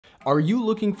Are you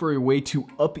looking for a way to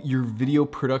up your video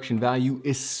production value,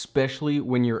 especially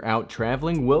when you're out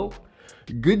traveling? Well,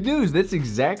 good news, that's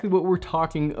exactly what we're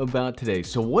talking about today.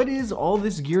 So what is all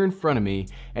this gear in front of me,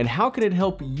 and how can it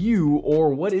help you,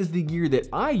 or what is the gear that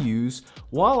I use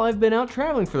while I've been out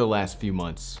traveling for the last few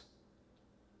months?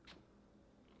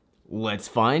 Let's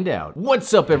find out.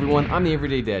 What's up everyone, I'm the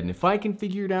Everyday Dad, and if I can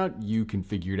figure it out, you can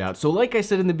figure it out. So like I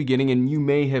said in the beginning, and you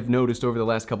may have noticed over the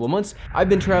last couple of months, I've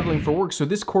been traveling for work, so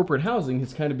this corporate housing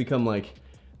has kind of become like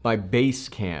my base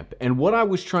camp. And what I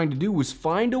was trying to do was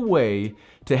find a way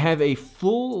to have a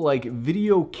full like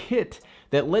video kit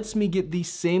that lets me get the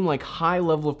same like high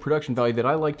level of production value that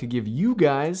I like to give you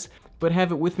guys, but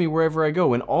have it with me wherever I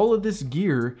go. And all of this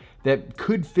gear that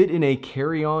could fit in a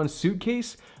carry-on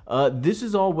suitcase, this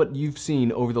is all what you've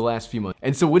seen over the last few months.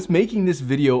 And so what's making this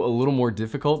video a little more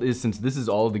difficult is, since this is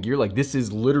all of the gear, like this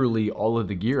is literally all of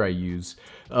the gear I use,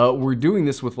 we're doing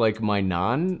this with like my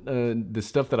the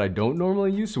stuff that I don't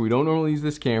normally use. So we don't normally use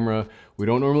this camera, we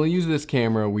don't normally use this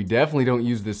camera, we definitely don't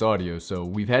use this audio. So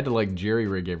we've had to like jerry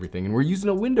rig everything, and we're using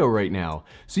a window right now.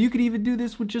 So you could even do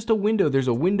this with just a window. There's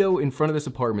a window in front of this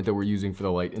apartment that we're using for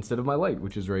the light instead of my light,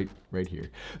 which is right here.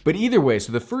 But either way,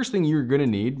 so the first thing you're gonna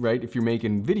need, right, if you're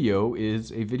making video,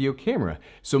 is a video camera.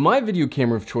 So my video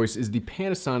camera of choice is the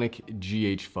Panasonic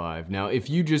GH5. Now, if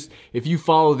you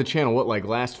follow the channel, like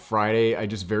last Friday, I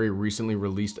just very recently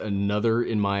released another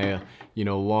in my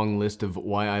long list of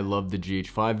why I love the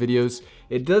GH5 videos.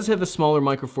 It does have a smaller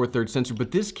micro four thirds sensor,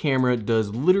 but this camera does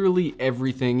literally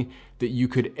everything that you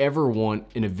could ever want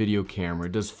in a video camera.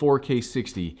 It does 4K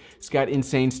 60. It's got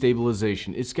insane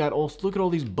stabilization. It's got look at all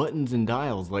these buttons and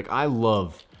dials. Like I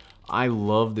love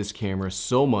this camera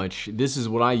so much. This is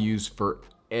what I use for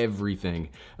everything.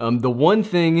 The one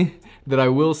thing that I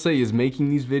will say is making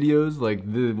these videos,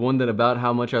 like the one that about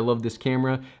how much I love this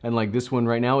camera, and like this one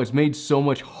right now, is made so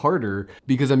much harder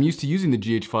because I'm used to using the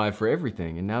GH5 for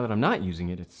everything, and now that I'm not using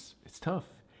it, it's tough.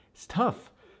 It's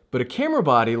tough. But a camera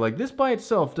body like this by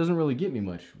itself doesn't really get me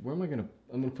much. I'm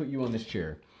gonna put you on this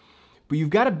chair. But you've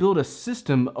got to build a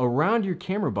system around your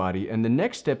camera body, and the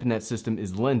next step in that system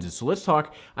is lenses. So let's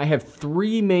talk. I have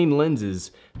 3 main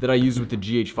lenses that I use with the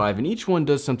GH5, and each one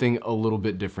does something a little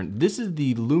bit different. This is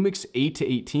the Lumix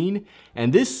 8-18,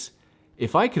 and this,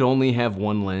 if I could only have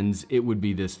one lens, it would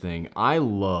be this thing. I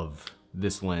love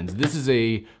this lens. This is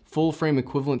a full frame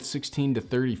equivalent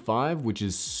 16-35, which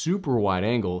is super wide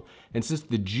angle. And since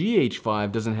the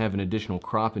GH5 doesn't have an additional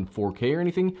crop in 4K or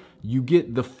anything, you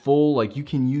get the full, like you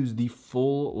can use the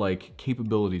full like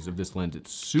capabilities of this lens.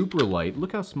 It's super light.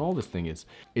 Look how small this thing is.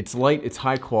 It's light, it's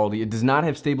high quality. It does not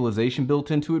have stabilization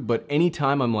built into it, but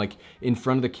anytime I'm like in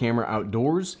front of the camera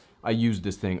outdoors, I use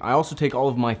this thing. I also take all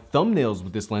of my thumbnails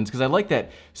with this lens because I like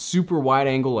that super wide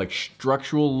angle, like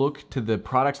structural look to the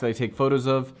products that I take photos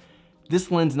of. This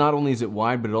lens, not only is it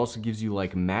wide, but it also gives you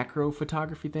like macro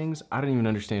photography things. I don't even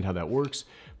understand how that works,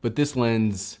 but this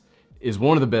lens is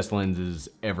one of the best lenses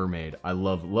ever made. I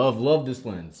love this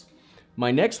lens.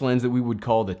 My next lens that we would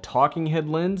call the talking head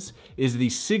lens is the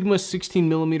Sigma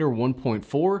 16mm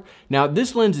 1.4. Now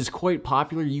this lens is quite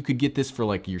popular. You could get this for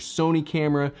like your Sony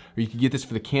camera, or you could get this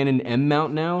for the Canon M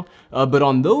mount now. But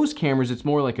on those cameras, it's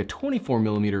more like a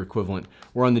 24mm equivalent.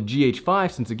 Where on the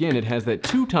GH5, since again, it has that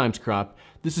 2x crop,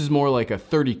 this is more like a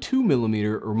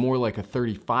 32mm or more like a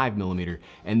 35mm.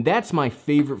 And that's my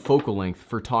favorite focal length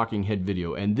for talking head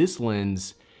video. And this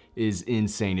lens is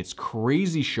insane. It's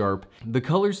crazy sharp. The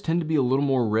colors tend to be a little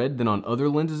more red than on other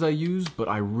lenses I use, but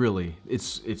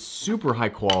it's super high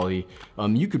quality.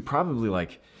 You could probably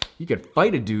you could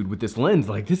fight a dude with this lens.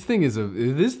 Like this thing is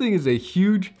a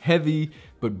huge, heavy,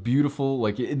 but beautiful.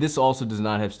 Like this also does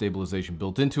not have stabilization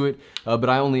built into it, but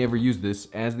I only ever use this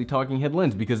as the talking head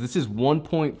lens because this is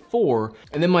 1.4.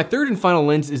 And then my third and final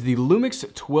lens is the Lumix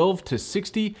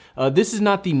 12-60. This is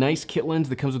not the nice kit lens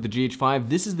that comes with the GH5.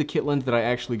 This is the kit lens that I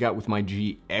actually got with my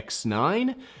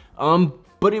GX9.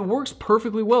 But it works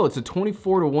perfectly well. It's a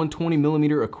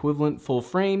 24-120mm equivalent full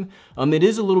frame. It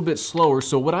is a little bit slower,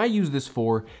 so what I use this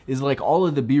for is like all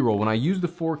of the B-roll. When I use the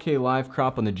 4K live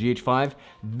crop on the GH5,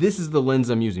 this is the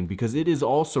lens I'm using because it is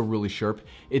also really sharp.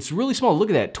 It's really small. Look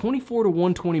at that,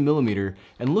 24-120mm,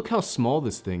 and look how small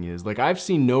this thing is. Like I've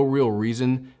seen no real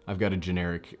reason, I've got a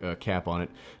generic cap on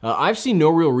it. I've seen no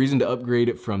real reason to upgrade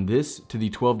it from this to the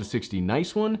 12-60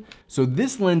 nice one. So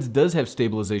this lens does have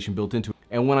stabilization built into it.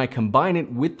 And when I combine it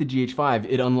with the GH5,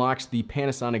 it unlocks the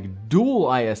Panasonic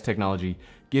dual IS technology,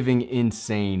 giving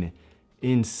insane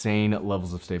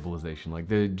levels of stabilization. Like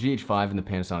the GH5 and the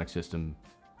Panasonic system,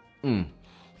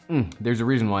 there's a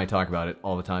reason why I talk about it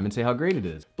all the time and say how great it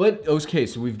is. But okay,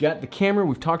 so we've got the camera,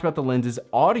 we've talked about the lenses.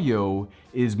 Audio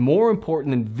is more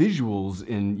important than visuals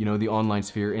in, you know, the online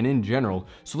sphere and in general.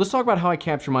 So let's talk about how I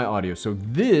capture my audio. So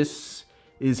this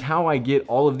is how I get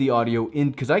all of the audio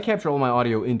in, because I capture all my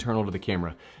audio internal to the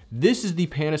camera. This is the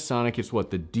Panasonic, it's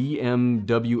what, the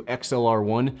DMW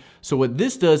XLR1. So what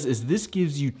this does is this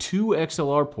gives you two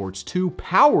XLR ports, two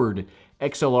powered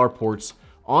XLR ports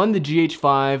on the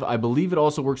GH5. I believe it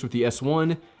also works with the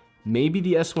S1, maybe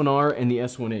the S1R and the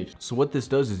S1H. So what this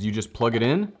does is you just plug it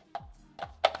in,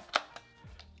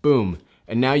 boom.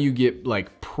 And now you get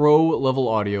like pro level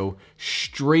audio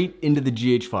straight into the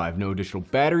GH5. No additional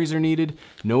batteries are needed,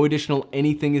 no additional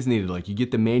anything is needed. Like you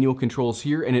get the manual controls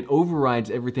here and it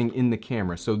overrides everything in the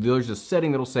camera. So there's a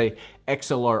setting that'll say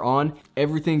XLR on,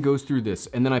 everything goes through this.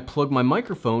 And then I plug my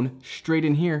microphone straight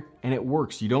in here and it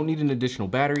works. You don't need an additional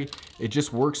battery. It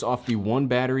just works off the one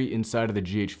battery inside of the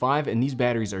GH5 and these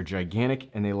batteries are gigantic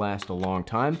and they last a long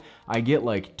time. I get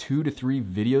like 2 to 3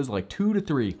 videos, like 2 to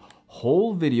 3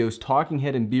 whole videos, talking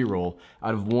head and B-roll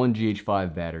out of one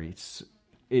GH5 battery.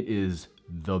 It is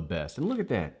the best. And look at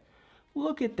that.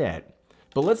 Look at that.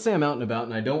 But let's say I'm out and about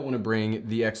and I don't want to bring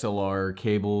the XLR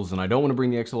cables and I don't want to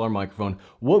bring the XLR microphone.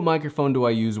 What microphone do I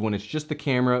use when it's just the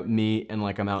camera, me, and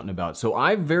like I'm out and about? So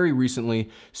I very recently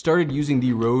started using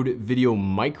the Rode Video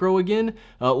Micro again.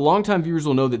 Longtime viewers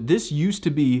will know that this used to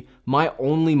be my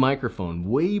only microphone.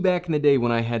 Way back in the day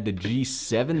when I had the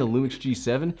G7, the Lumix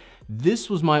G7, this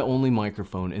was my only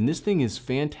microphone. And this thing is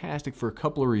fantastic for a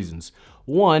couple of reasons.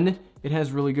 One, it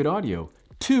has really good audio.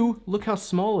 Two, look how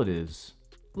small it is.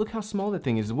 Look how small that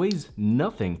thing is, it weighs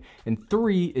nothing. And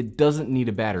 3, it doesn't need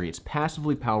a battery. It's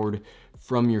passively powered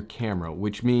from your camera,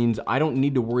 which means I don't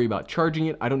need to worry about charging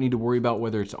it. I don't need to worry about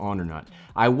whether it's on or not.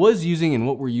 I was using, and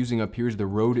what we're using up here is the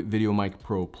Rode Video Mic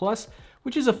Pro Plus,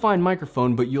 which is a fine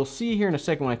microphone, but you'll see here in a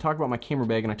second when I talk about my camera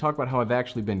bag and I talk about how I've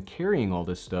actually been carrying all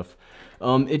this stuff,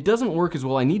 it doesn't work as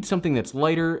well. I need something that's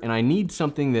lighter and I need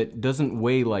something that doesn't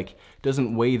weigh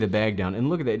the bag down. And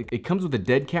look at that, it comes with a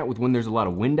dead cat with when there's a lot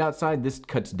of wind outside. This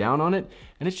cuts down on it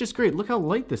and it's just great. Look how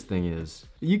light this thing is.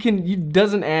 It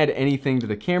doesn't add anything to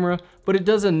the camera, but it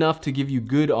does enough to give you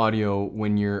good audio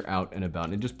when you're out and about.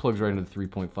 And it just plugs right into the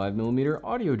 3.5mm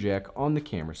audio jack on the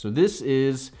camera. So this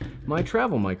is my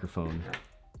travel microphone,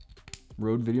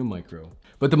 Rode Video Micro.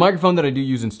 But the microphone that I do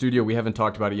use in studio, we haven't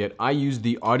talked about it yet. I use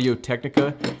the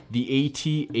Audio-Technica, the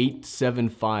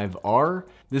AT875R.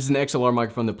 This is an XLR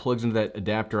microphone that plugs into that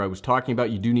adapter I was talking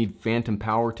about. You do need phantom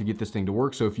power to get this thing to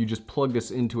work. So if you just plug this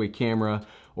into a camera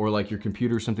or like your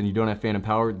computer or something, you don't have phantom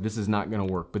power, this is not gonna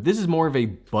work. But this is more of a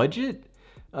budget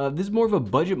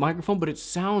microphone, but it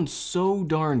sounds so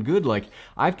darn good. Like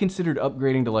I've considered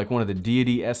upgrading to like one of the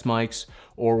Deity S mics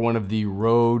or one of the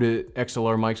Rode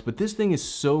XLR mics, but this thing is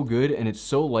so good and it's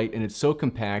so light and it's so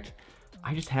compact.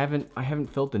 I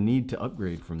haven't felt the need to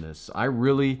upgrade from this. I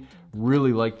really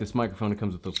like this microphone. It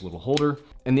comes with this little holder.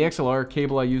 And the XLR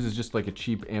cable I use is just like a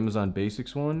cheap Amazon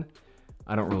Basics one.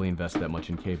 I don't really invest that much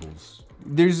in cables.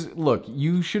 Look,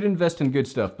 you should invest in good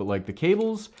stuff, but like the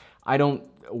cables, I don't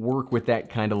work with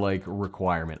that kind of like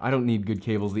requirement. I don't need good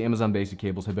cables. The Amazon Basic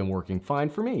cables have been working fine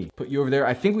for me. Put you over there.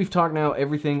 I think we've talked now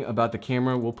everything about the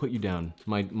camera. We'll put you down.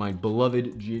 My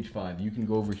beloved GH5. You can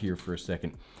go over here for a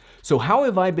second. So how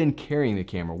have I been carrying the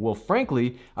camera? Well,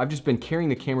 frankly, I've just been carrying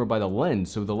the camera by the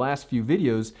lens. So the last few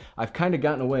videos, I've kind of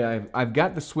gotten away. I've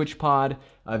got the Switch Pod,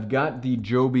 I've got the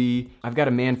Joby, I've got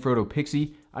a Manfrotto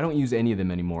Pixie. I don't use any of them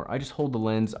anymore. I just hold the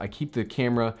lens, I keep the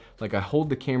camera, like I hold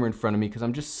the camera in front of me because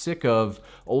I'm just sick of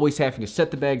always having to set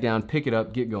the bag down, pick it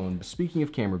up, get going. But speaking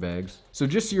of camera bags, so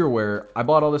just so you're aware, I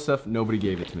bought all this stuff, nobody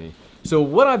gave it to me. So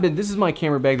this is my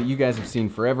camera bag that you guys have seen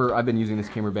forever. I've been using this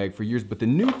camera bag for years, but the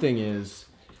new thing is,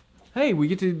 hey, we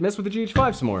get to mess with the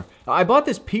GH5 some more. I bought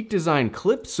this Peak Design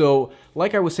clip, so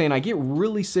like I was saying, I get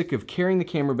really sick of carrying the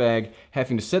camera bag,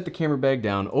 having to set the camera bag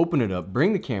down, open it up,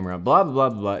 bring the camera out, blah, blah,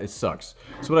 blah, blah, it sucks.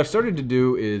 So what I've started to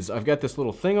do is, I've got this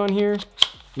little thing on here,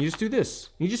 you just do this.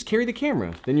 You just carry the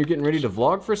camera. Then you're getting ready to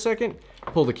vlog for a second,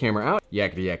 pull the camera out,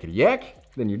 yakety yakety yak,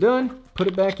 then you're done, put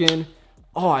it back in.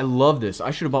 Oh, I love this.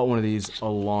 I should have bought one of these a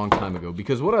long time ago,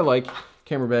 because what I like,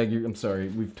 camera bag, I'm sorry,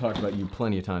 we've talked about you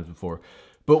plenty of times before.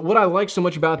 But what I like so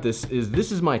much about this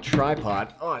is my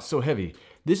tripod. Oh, it's so heavy.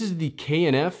 This is the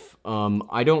K&F.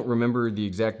 I don't remember the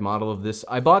exact model of this.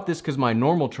 I bought this because my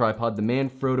normal tripod, the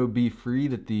Manfrotto B Free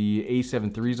that the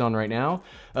A7 III is on right now,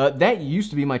 that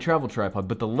used to be my travel tripod,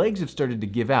 but the legs have started to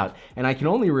give out, and I can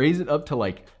only raise it up to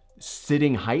like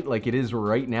sitting height like it is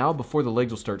right now before the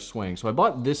legs will start swaying. So I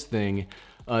bought this thing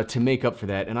to make up for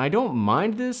that, and I don't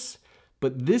mind this,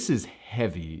 but this is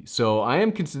heavy. So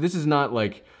this is not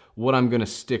like what I'm gonna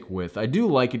stick with. I do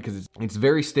like it because it's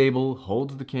very stable,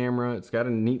 holds the camera, it's got a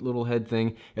neat little head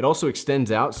thing. It also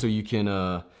extends out so you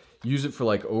can use it for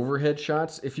like overhead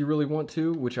shots if you really want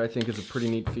to, which I think is a pretty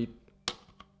neat feat.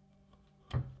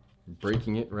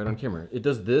 Breaking it right on camera. It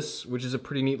does this, which is a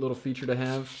pretty neat little feature to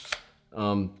have.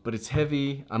 But it's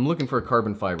heavy. I'm looking for a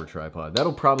carbon fiber tripod.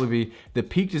 That'll probably be, the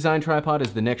Peak Design tripod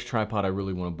is the next tripod I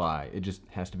really want to buy. It just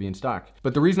has to be in stock.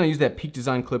 But the reason I use that Peak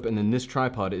Design clip and then this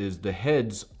tripod is the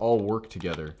heads all work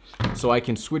together. So I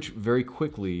can switch very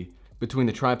quickly between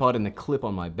the tripod and the clip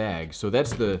on my bag. So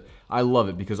that's I love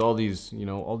it because all these, you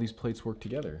know, all these plates work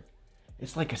together.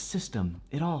 It's like a system.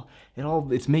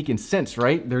 It's making sense,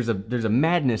 right? There's a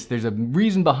madness. There's a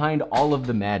reason behind all of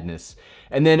the madness.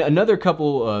 And then another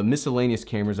couple miscellaneous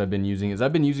cameras I've been using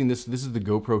this. This is the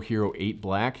GoPro Hero 8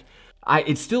 Black.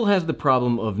 It still has the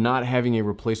problem of not having a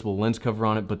replaceable lens cover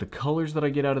on it, but the colors that I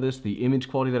get out of this, the image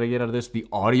quality that I get out of this, the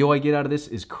audio I get out of this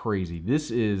is crazy.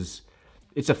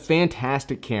 It's a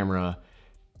fantastic camera.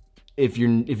 If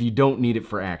you don't need it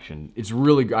for action. It's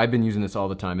really, I've been using this all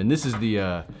the time. And this is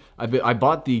the, I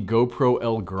bought the GoPro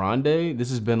El Grande. This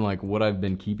has been like what I've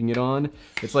been keeping it on.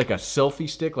 It's like a selfie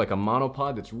stick, like a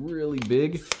monopod that's really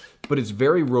big, but it's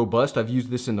very robust. I've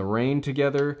used this in the rain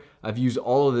together. I've used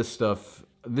all of this stuff.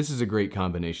 This is a great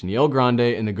combination. The El Grande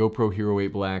and the GoPro Hero 8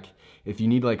 Black. If you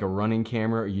need like a running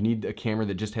camera or you need a camera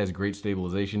that just has great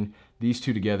stabilization, these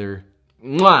two together,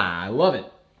 mwah, I love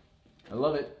it. I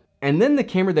love it. And then the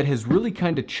camera that has really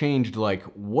kind of changed like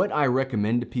what I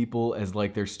recommend to people as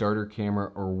like their starter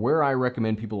camera or where I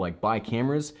recommend people like buy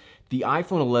cameras, the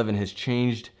iPhone 11 has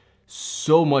changed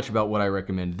so much about what I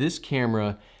recommend. This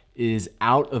camera is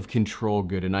out of control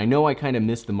good, and I know I kind of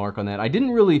missed the mark on that. I didn't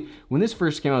really, when this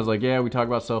first came out, I was like, yeah, we talk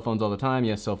about cell phones all the time.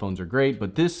 Yes, cell phones are great,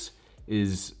 but this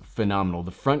is phenomenal. The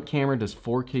front camera does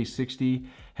 4K 60,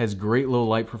 has great low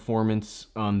light performance.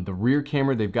 The rear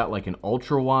camera, they've got like an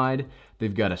ultra wide.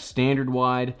 They've got a standard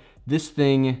wide. This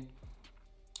thing,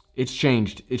 it's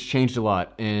changed. It's changed a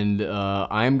lot. And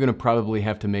I'm gonna probably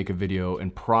have to make a video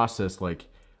and process like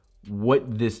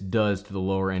what this does to the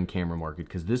lower end camera market,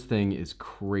 because this thing is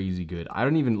crazy good. I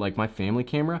don't even, like my family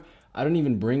camera, I don't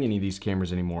even bring any of these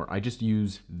cameras anymore. I just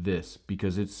use this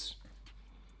because it's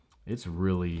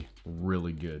really,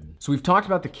 really good. So we've talked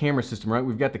about the camera system, right?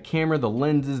 We've got the camera, the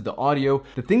lenses, the audio.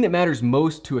 The thing that matters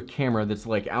most to a camera that's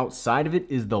like outside of it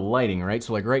is the lighting, right?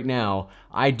 So like right now,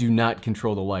 I do not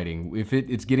control the lighting. If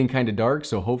it's getting kind of dark,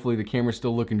 so hopefully the camera's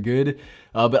still looking good,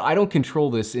 but I don't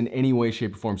control this in any way,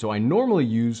 shape, or form. So I normally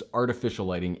use artificial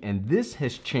lighting, and this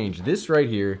has changed. This right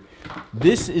here,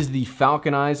 this is the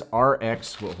Falcon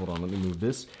RX, well, hold on, let me move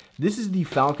this. This is the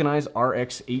Falcon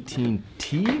RX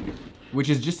 18T. Which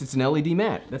is just, it's an LED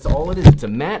matte. That's all it is. It's a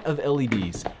matte of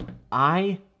LEDs.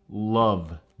 I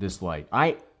love this light.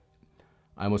 I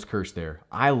almost cursed there.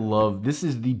 This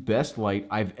is the best light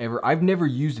I've never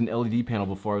used an LED panel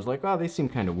before. I was like, oh, they seem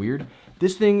kind of weird.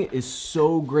 This thing is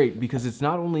so great because it's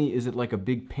not only is it like a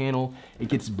big panel, it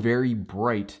gets very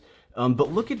bright,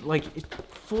 but look at, like, it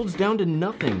folds down to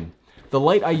nothing. The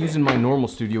light I use in my normal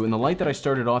studio, and the light that I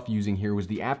started off using here was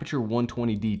the Aperture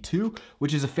 120D2,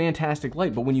 which is a fantastic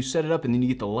light, but when you set it up and then you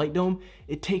get the light dome,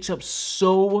 it takes up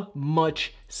so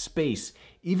much space.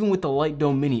 Even with the Light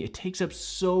Dome Mini, it takes up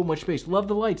so much space. Love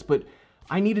the lights, but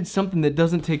I needed something that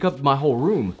doesn't take up my whole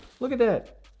room. Look at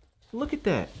that. Look at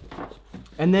that.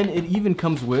 And then it even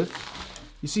comes with,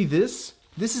 you see this?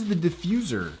 This is the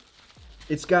diffuser.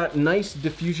 It's got nice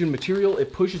diffusion material.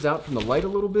 It pushes out from the light a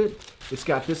little bit. It's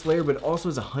got this layer, but it also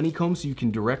has a honeycomb so you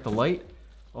can direct the light.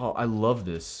 Oh, I love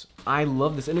this. I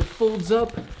love this. And it folds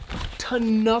up to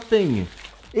nothing.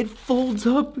 It folds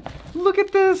up. Look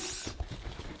at this.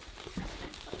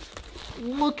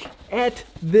 Look at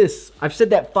this. I've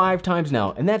said that 5 times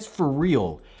now, and that's for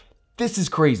real. This is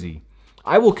crazy.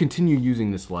 I will continue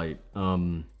using this light.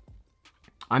 I'm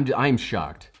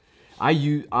shocked.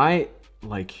 I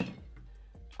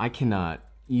cannot,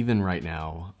 even right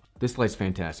now. This light's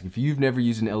fantastic. If you've never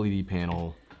used an LED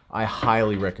panel, I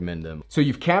highly recommend them. So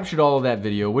you've captured all of that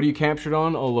video. What are you captured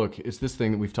on? Oh look, it's this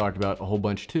thing that we've talked about a whole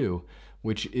bunch too,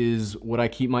 which is what I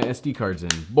keep my SD cards in.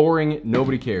 Boring,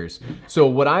 nobody cares. So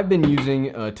what I've been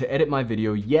using to edit my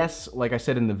video, yes, like I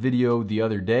said in the video the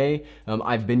other day,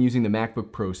 I've been using the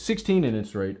MacBook Pro 16 and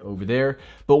it's right over there.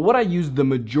 But what I use the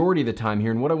majority of the time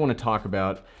here and what I want to talk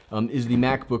about is the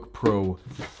MacBook Pro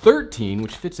 13,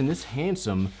 which fits in this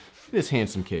handsome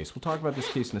case. We'll talk about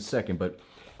this case in a second, but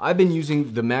I've been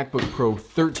using the MacBook Pro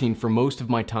 13 for most of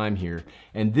my time here.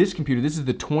 And this computer, this is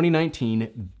the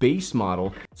 2019 base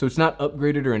model, so it's not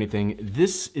upgraded or anything.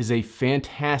 This is a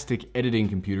fantastic editing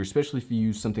computer, especially if you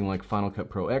use something like Final Cut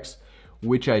Pro X,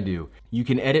 which I do. You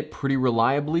can edit pretty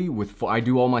reliably with, I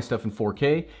do all my stuff in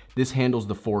 4K. This handles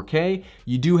the 4K.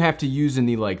 You do have to use in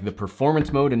the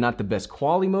performance mode and not the best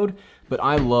quality mode, but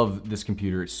I love this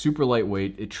computer. It's super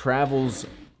lightweight. It travels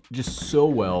just so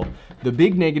well. The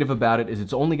big negative about it is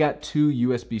it's only got 2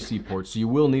 USB-C ports, so you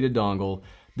will need a dongle.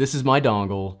 This is my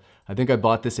dongle. I think I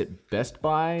bought this at Best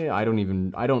Buy. I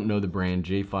don't know the brand,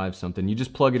 J5 something. You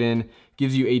just plug it in,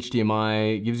 gives you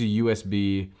HDMI, gives you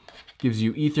USB, gives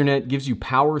you Ethernet, gives you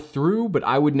power through, but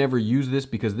I would never use this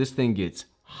because this thing gets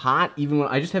hot even when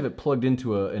I just have it plugged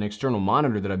into an external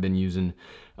monitor that I've been using.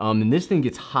 And this thing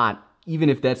gets hot even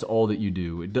if that's all that you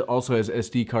do. It also has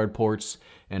SD card ports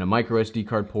and a micro SD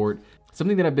card port.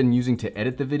 Something that I've been using to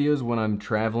edit the videos when I'm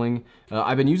traveling,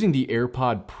 I've been using the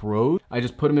AirPod Pro. I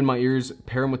just put them in my ears,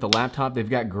 pair them with the laptop. They've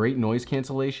got great noise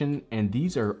cancellation, and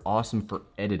these are awesome for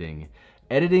editing.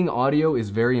 Editing audio is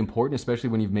very important, especially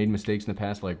when you've made mistakes in the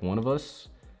past, like one of us.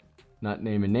 Not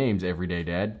naming names, Everyday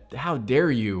Dad. How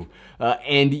dare you?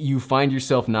 And you find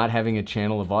yourself not having a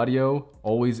channel of audio,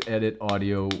 always edit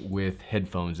audio with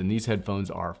headphones. And these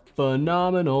headphones are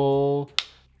phenomenal.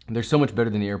 They're so much better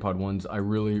than the AirPod ones. I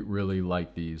really, really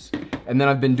like these. And then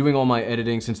I've been doing all my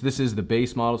editing since this is the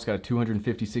base model. It's got a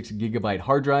 256 gigabyte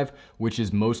hard drive, which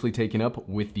is mostly taken up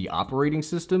with the operating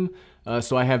system.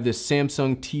 So I have this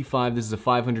Samsung T5. This is a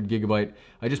 500 gigabyte.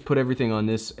 I just put everything on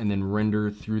this and then render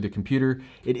through the computer.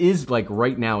 It is like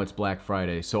right now it's Black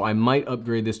Friday, so I might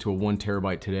upgrade this to a 1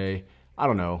 terabyte today. I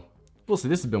don't know. We'll see.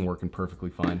 This has been working perfectly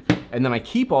fine. And then I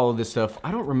keep all of this stuff.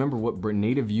 I don't remember what brand,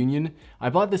 Native Union. I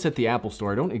bought this at the Apple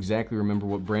Store. I don't exactly remember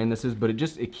what brand this is, but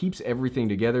it keeps everything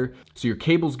together. So your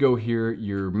cables go here,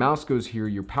 your mouse goes here,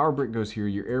 your power brick goes here,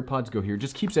 your AirPods go here. It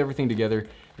just keeps everything together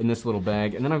in this little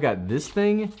bag. And then I've got this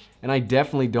thing, and I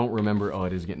definitely don't remember. Oh,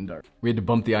 it is getting dark. We had to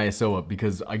bump the ISO up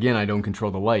because, again, I don't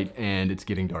control the light and it's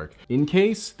getting dark. In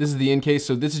case, this is the in case.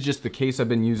 So this is just the case I've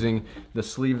been using. The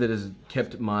sleeve that has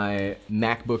kept my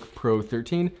MacBook Pro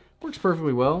 13. Works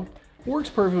perfectly well.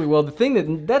 Works perfectly well. The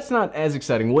thing that's not as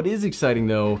exciting. What is exciting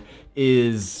though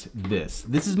is this.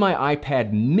 This is my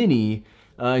iPad mini,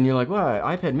 and you're like, well,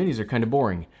 iPad minis are kind of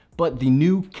boring. But the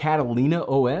new Catalina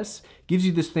OS gives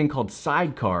you this thing called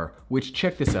Sidecar, which,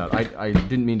 check this out. I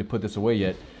didn't mean to put this away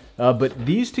yet. But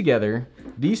these together,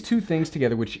 these two things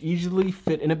together, which easily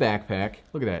fit in a backpack,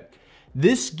 look at that.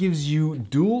 This gives you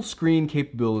dual screen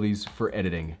capabilities for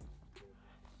editing.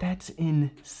 That's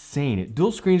insane.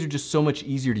 Dual screens are just so much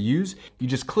easier to use. You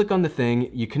just click on the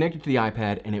thing, you connect it to the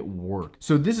iPad, and it works.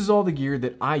 So this is all the gear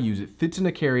that I use. It fits in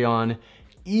a carry-on,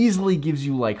 easily gives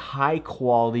you like high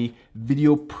quality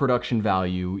video production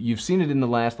value. You've seen it in the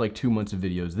last like 2 months of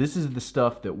videos. This is the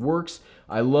stuff that works.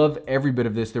 I love every bit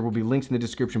of this. There will be links in the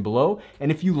description below.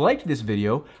 And if you liked this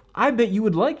video, I bet you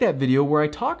would like that video where I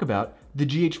talk about the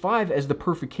GH5 as the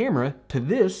perfect camera to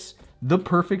this, the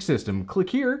perfect system.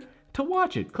 Click here to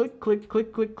watch it. Click, click,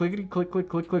 click, click, clickety, click, click,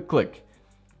 click, click, click.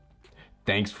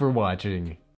 Thanks for watching.